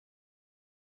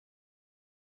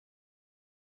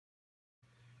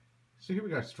So here we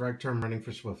got strike term running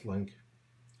for SwiftLink,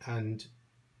 and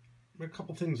a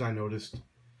couple things I noticed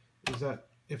is that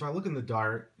if I look in the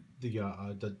dialer,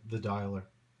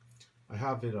 I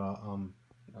have it the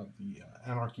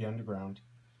Anarchy Underground,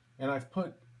 and I've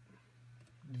put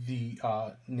the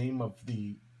name of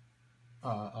the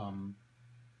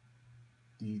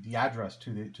address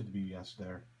to the BBS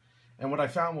there. And what I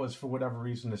found was, for whatever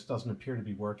reason, this doesn't appear to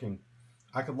be working.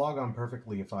 I could log on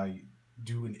perfectly if I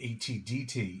do an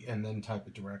ATDT and then type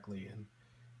it directly in,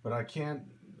 but I can't.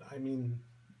 I mean,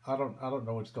 I don't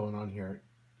know what's going on here.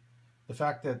 The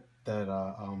fact that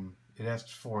it asks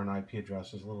for an IP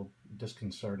address is a little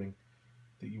disconcerting.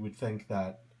 That you would think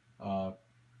that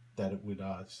that it would,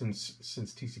 since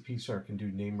tcpser can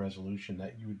do name resolution,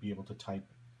 that you would be able to type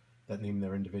that name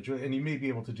there individually, and you may be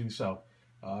able to do so.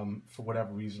 For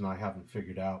whatever reason, I haven't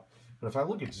figured out. But if I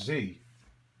look at Z,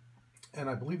 and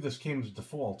I believe this came as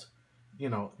default, you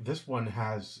know, this one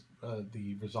has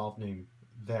the resolve name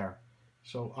there.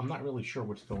 So I'm not really sure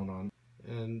what's going on.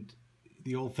 And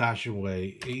the old-fashioned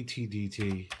way,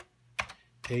 ATDT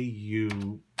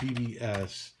AU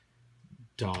BBS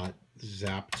dot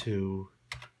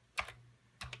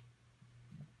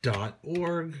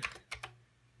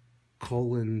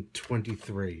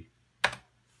zap2.org:23.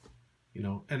 You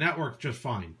know, and that works just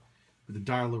fine, but the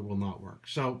dialer will not work.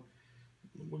 So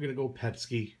we're going to go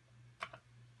Petsky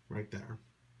right there.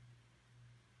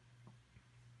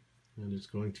 And it's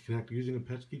going to connect using a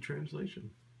Petsky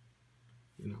translation.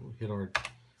 You know, hit our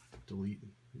delete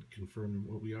and confirm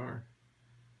what we are.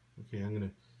 Okay, I'm going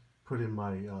to put in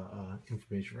my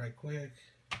information right quick.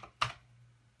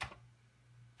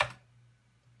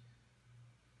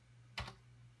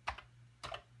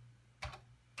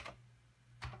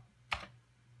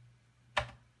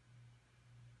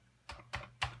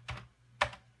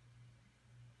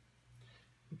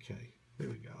 Okay, there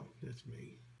we go. That's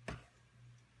me.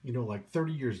 You know, like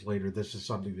 30 years later, this is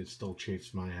something that still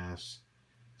chafes my ass.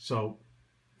 So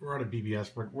we're on a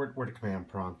BBS, we're at a command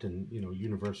prompt, and, you know,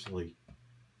 universally,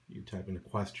 you type in a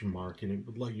question mark, and it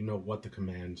would let you know what the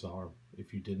commands are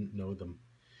if you didn't know them.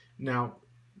 Now,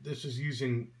 this is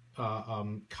using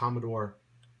Commodore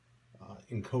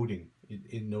encoding.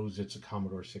 It knows it's a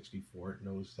Commodore 64. It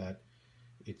knows that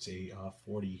it's a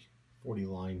 40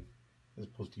 line, as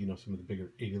opposed to, you know, some of the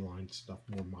bigger 80 line stuff,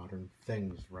 more modern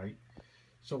things, right?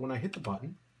 So when I hit the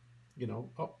button, you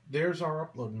know, oh, there's our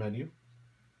upload menu.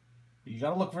 You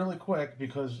got to look really quick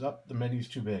because the menu's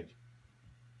too big.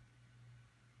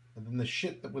 And then the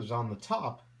shit that was on the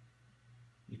top,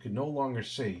 you can no longer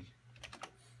see,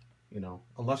 you know,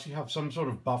 unless you have some sort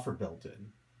of buffer built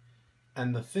in.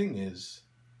 And the thing is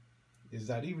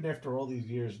that even after all these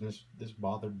years, and this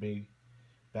bothered me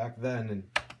back then, and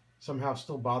somehow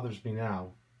still bothers me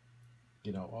now,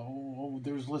 you know, oh,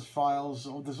 there's list files,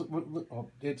 oh,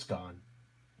 it's gone.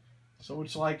 So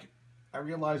it's like, I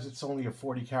realize it's only a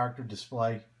 40-character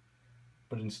display,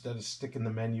 but instead of sticking the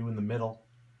menu in the middle,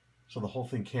 so the whole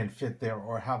thing can't fit there,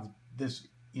 or have this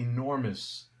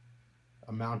enormous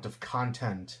amount of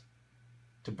content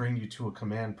to bring you to a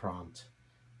command prompt,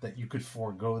 that you could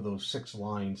forego those 6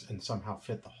 lines and somehow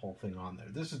fit the whole thing on there.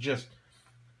 This is just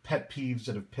pet peeves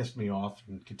that have pissed me off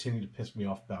and continue to piss me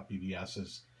off about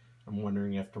BBSs. I'm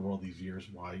wondering after all these years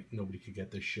why nobody could get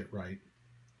this shit right.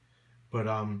 But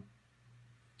I'm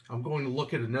going to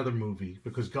look at another movie,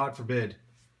 because God forbid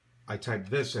I type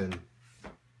this in.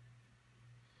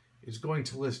 It's going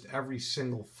to list every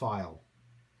single file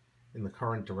in the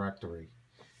current directory.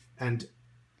 And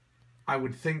I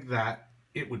would think that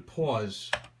it would pause,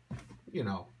 you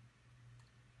know,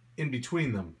 in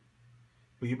between them.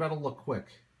 But you better look quick,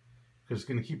 because it's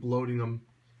going to keep loading them,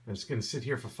 and it's going to sit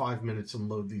here for 5 minutes and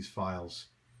load these files.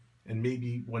 And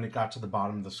maybe when it got to the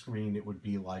bottom of the screen, it would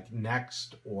be like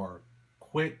next, or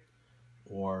quit,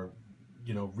 or,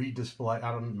 you know, redisplay.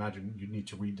 I don't imagine you need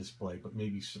to redisplay, but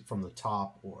maybe from the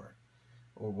top, or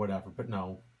whatever. But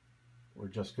no, we're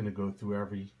just going to go through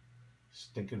every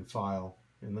stinking file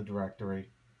in the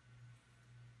directory.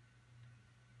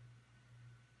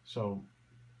 So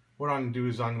what I'm going to do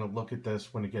is I'm going to look at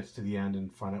this when it gets to the end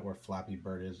and find out where Flappy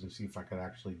Bird is and see if I could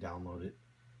actually download it.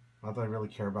 Not that I really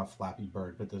care about Flappy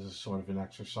Bird, but this is sort of an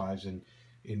exercise in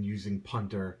using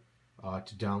Punter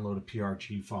to download a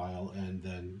PRG file and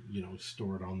then, you know,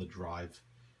 store it on the drive.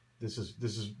 This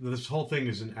whole thing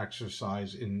is an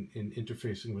exercise in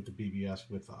interfacing with the BBS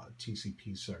with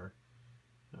tcpser,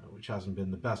 which hasn't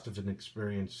been the best of an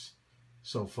experience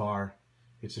so far.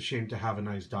 It's a shame to have a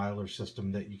nice dialer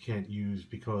system that you can't use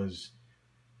because,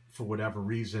 for whatever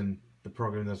reason, the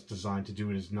program that's designed to do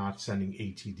it is not sending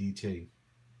ATDT.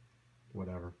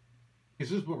 Whatever.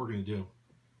 This is what we're going to do.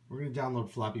 We're going to download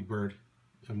Flappy Bird,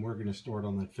 and we're going to store it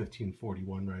on that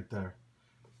 1541 right there.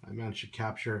 I managed to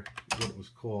capture what it was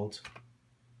called.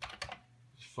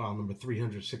 It's file number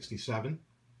 367.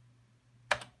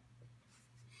 I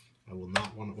will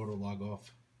not want to auto log off.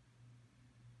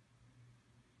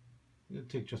 It'll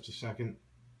take just a second,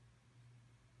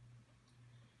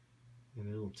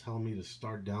 and it'll tell me to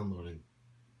start downloading.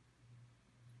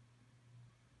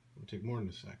 It'll take more than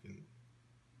a second.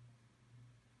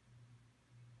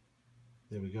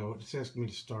 There we go. It's asking me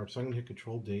to start, so I'm going to hit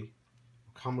Control D,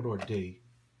 Commodore D,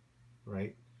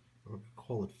 right? I'm going to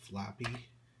call it flappy.prg.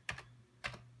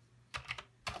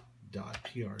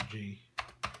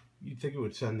 You'd think it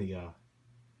would send the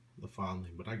file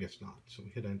name, but I guess not. So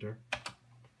we hit enter.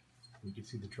 We can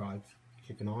see the drive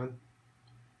kicking on.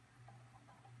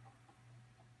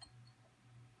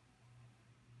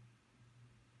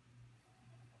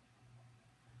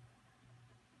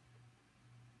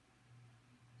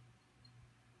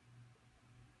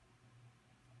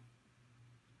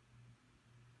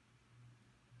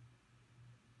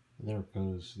 There it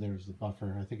goes. There's the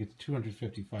buffer. I think it's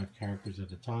 255 characters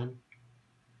at a time.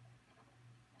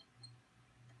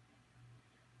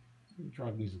 The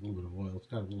drive needs a little bit of oil. It's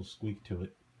got a little squeak to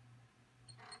it.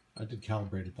 I did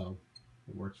calibrate it though.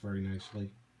 It works very nicely.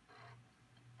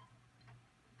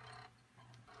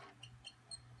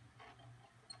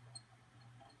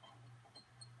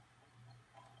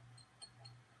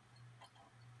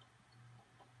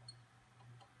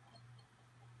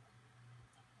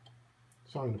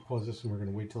 So I'm going to pause this and we're going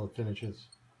to wait till it finishes.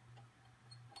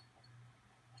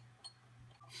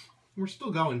 We're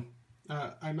still going.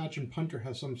 I imagine Punter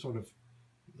has some sort of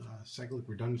cyclic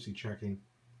redundancy checking.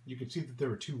 You can see that there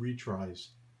are 2 retries.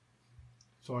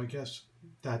 So I guess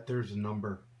that there's a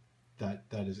number that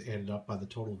is added up by the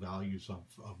total values of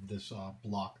this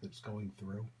block that's going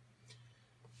through.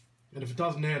 And if it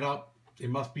doesn't add up, it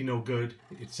must be no good.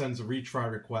 It sends a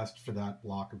retry request for that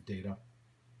block of data.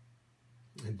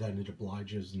 And then it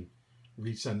obliges and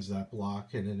resends that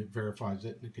block, and then it verifies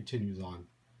it and it continues on.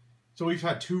 So we've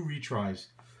had 2 retries.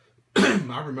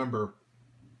 I remember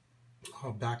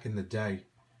back in the day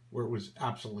where it was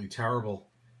absolutely terrible,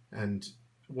 and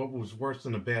what was worse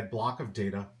than a bad block of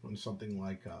data on something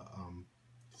like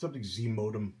something Z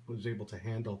modem was able to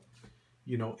handle.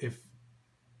 You know, if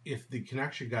the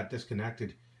connection got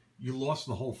disconnected, you lost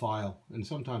the whole file, and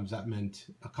sometimes that meant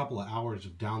a couple of hours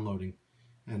of downloading.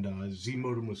 And Z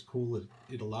modem was cool.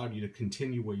 It allowed you to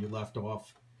continue where you left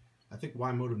off. I think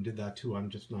Y modem did that too.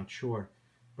 I'm just not sure,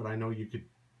 but I know you could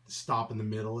stop in the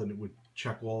middle and it would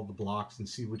check all the blocks and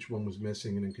see which one was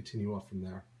missing and then continue off from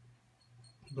there.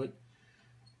 But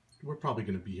we're probably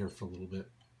going to be here for a little bit,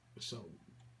 so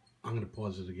I'm going to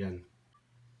pause it again.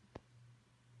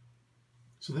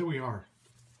 So there we are,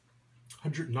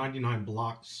 199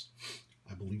 blocks.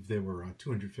 I believe they were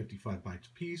 255 bytes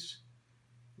apiece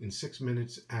in 6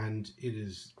 minutes, and it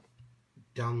is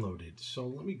downloaded. So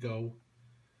let me go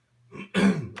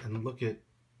and look at,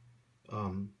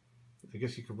 I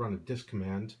guess you could run a disk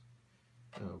command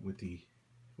with the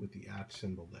 @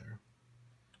 symbol there,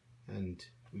 and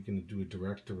we can do a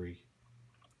directory.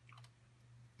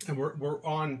 And we're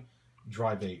on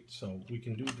drive 8, so we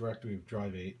can do a directory of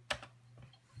drive 8.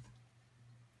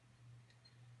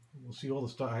 We'll see all the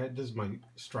stuff. This is my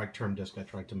striketerm disk I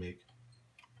tried to make,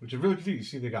 which is really confusing. You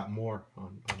see they got more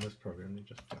on this program. They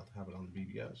just failed to have it on the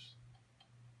BBS.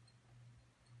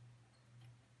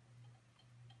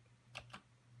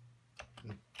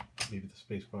 Maybe the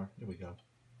space bar. There we go.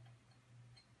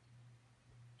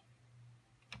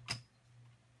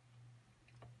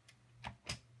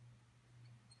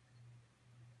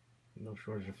 No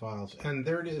shortage of files. And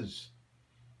there it is.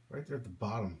 Right there at the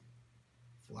bottom.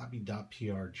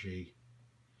 Flappy.prg.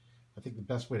 I think the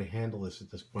best way to handle this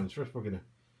at this point is first we're gonna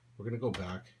go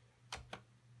back.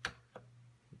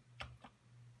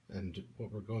 And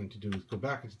what we're going to do is go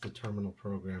back into the terminal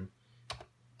program.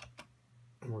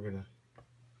 And we're gonna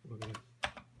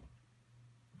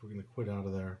quit out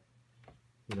of there,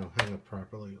 you know, hang it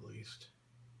properly at least.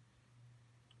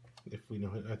 If we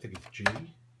know, I think it's G.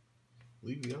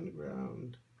 Leave the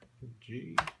underground.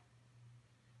 G.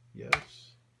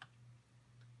 Yes.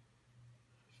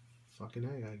 Fucking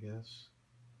A, I guess.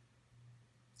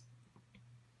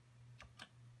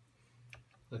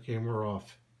 Okay, and we're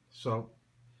off. So,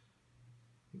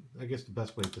 I guess the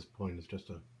best way at this point is just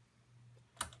to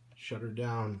shut her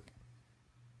down.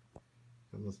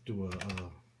 And let's do a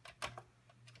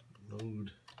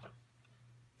load.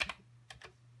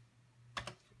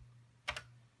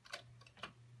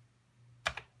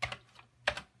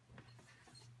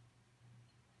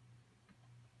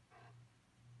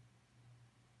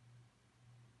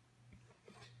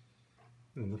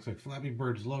 It looks like Flappy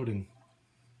Bird's loading.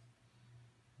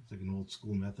 It's like an old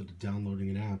school method of downloading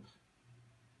an app.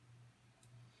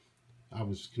 I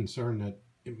was concerned that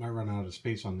it might run out of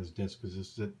space on this disk because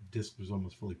this disk was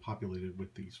almost fully populated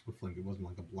with the SwiftLink. It wasn't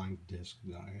like a blank disk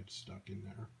that I had stuck in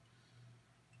there.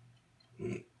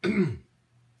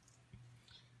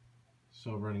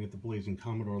 So running at the blazing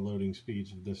Commodore loading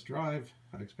speeds of this drive,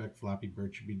 I expect Flappy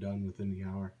Bird should be done within the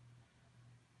hour.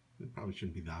 It probably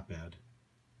shouldn't be that bad.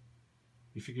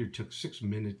 You figure it took 6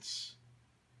 minutes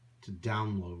to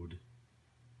download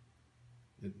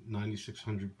at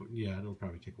 9600. Yeah, it'll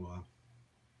probably take a while.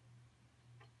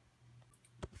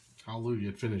 Hallelujah,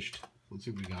 it finished. Let's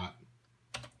see what we got.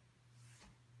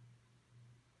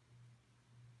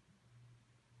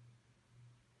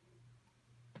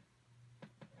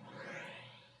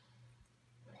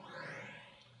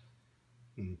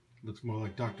 Looks more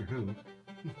like Doctor Who.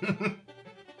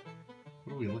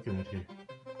 What are we looking at here?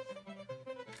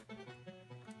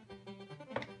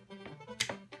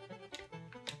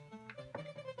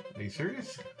 Are you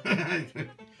serious? You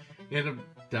ended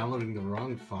up downloading the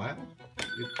wrong file?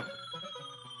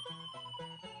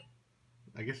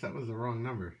 I guess that was the wrong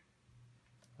number.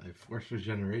 I forced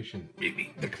regeneration.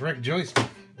 Maybe the correct joystick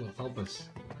will help us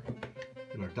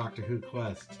in our Doctor Who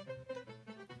quest.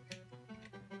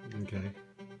 Okay.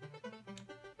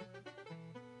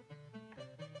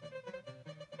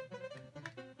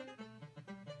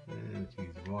 And he's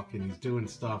walking, he's doing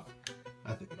stuff.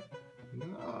 I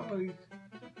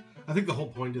think the whole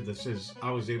point of this is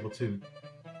I was able to,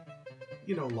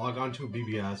 you know, log onto a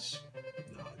BBS,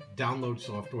 download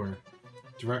software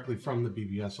directly from the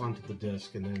BBS onto the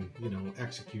disk, and then, you know,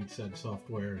 execute said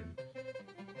software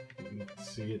and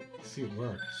see it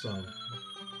work. So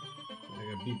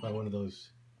I got beat by one of those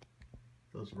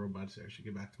robots there. I should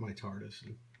get back to my TARDIS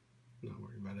and not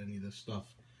worry about any of this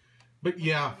stuff. But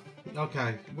yeah,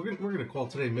 okay, we're gonna call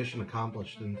today mission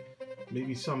accomplished, and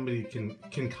maybe somebody can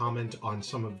comment on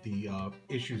some of the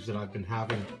issues that I've been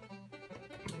having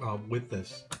with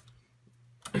this,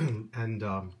 and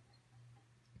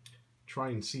try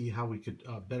and see how we could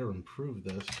better improve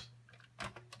this.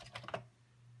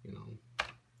 You know,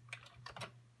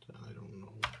 I don't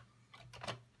know.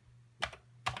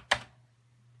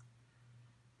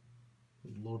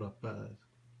 Load up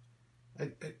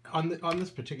on this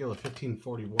particular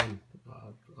 1541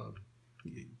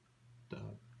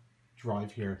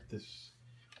 drive here. This,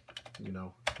 you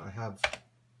know,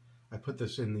 I put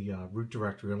this in the root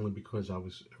directory only because I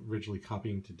was originally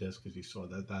copying to disk, as you saw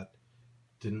that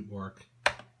didn't work.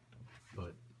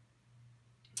 But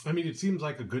I mean, it seems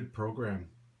like a good program,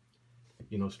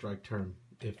 you know, striketerm.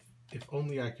 If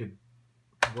only I could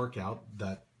work out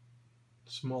that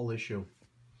small issue,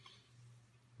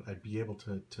 I'd be able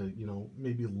to you know,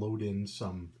 maybe load in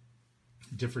some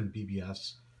different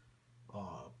BBS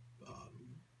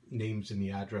names in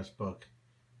the address book.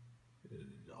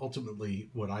 Ultimately,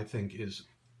 what I think is,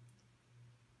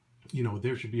 you know,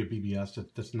 there should be a BBS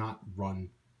that's not run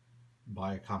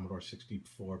by a Commodore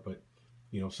 64, but,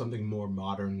 you know, something more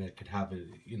modern that could have,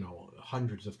 you know,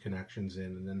 hundreds of connections in,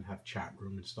 and then have chat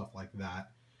room and stuff like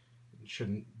that. It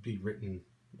shouldn't be written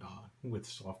with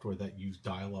software that use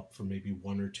dial-up for maybe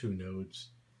 1 or 2 nodes,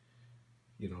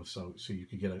 you know, so you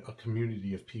could get a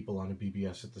community of people on a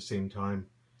BBS at the same time,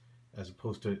 as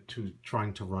opposed to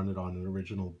trying to run it on an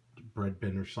original bread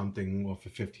bin or something off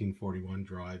of 1541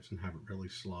 drives and have it really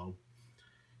slow.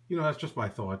 You know, that's just my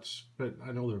thoughts, but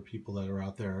I know there are people that are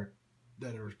out there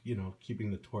that are, you know,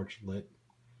 keeping the torch lit.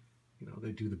 You know,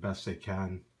 they do the best they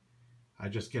can. I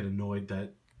just get annoyed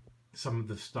that some of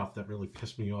the stuff that really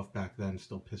pissed me off back then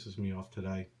still pisses me off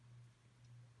today.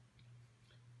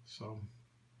 So,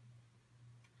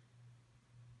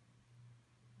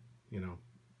 you know,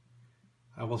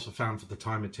 I've also found for the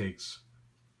time it takes,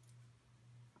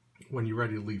 when you're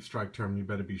ready to leave striketerm, you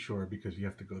better be sure, because you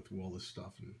have to go through all this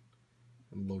stuff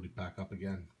and load it back up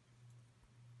again.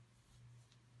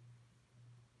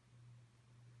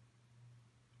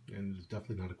 And it's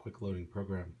definitely not a quick loading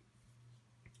program.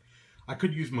 I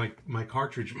could use my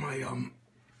cartridge, my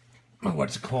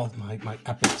what's it called? My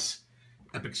Epic's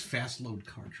fast load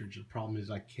cartridge. The problem is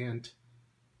I can't,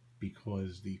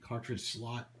 because the cartridge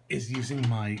slot is using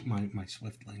my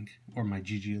SwiftLink or my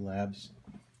GG Labs.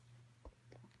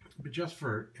 But just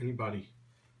for anybody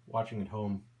watching at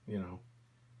home, you know,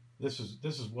 this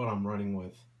is what I'm running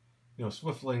with. You know,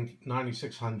 SwiftLink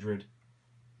 9600.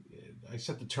 I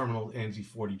set the terminal ANSI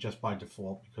 40 just by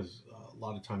default, because a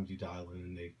lot of times you dial in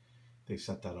and they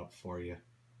set that up for you.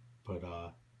 But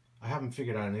I haven't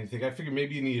figured out anything. I figured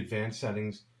maybe in the advanced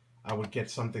settings I would get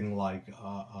something like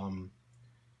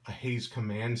a Haze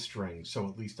command string, so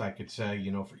at least I could say,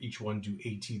 you know, for each one do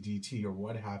ATDT or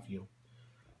what have you.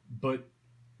 But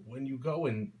when you go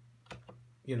and,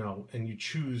 you know, and you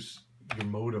choose your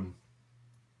modem,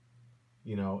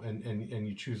 you know, and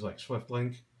you choose like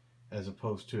SwiftLink as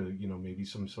opposed to, you know, maybe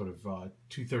some sort of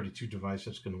 232 device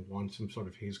that's going to want some sort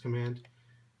of Haze command,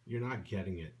 you're not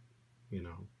getting it, you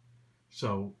know.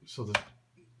 So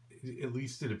at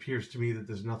least it appears to me that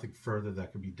there's nothing further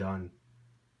that could be done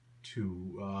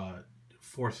to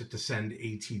force it to send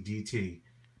ATDT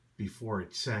before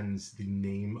it sends the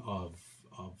name of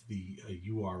the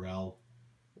URL,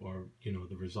 or, you know,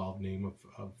 the resolved name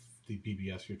of the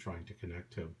BBS you're trying to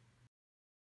connect to.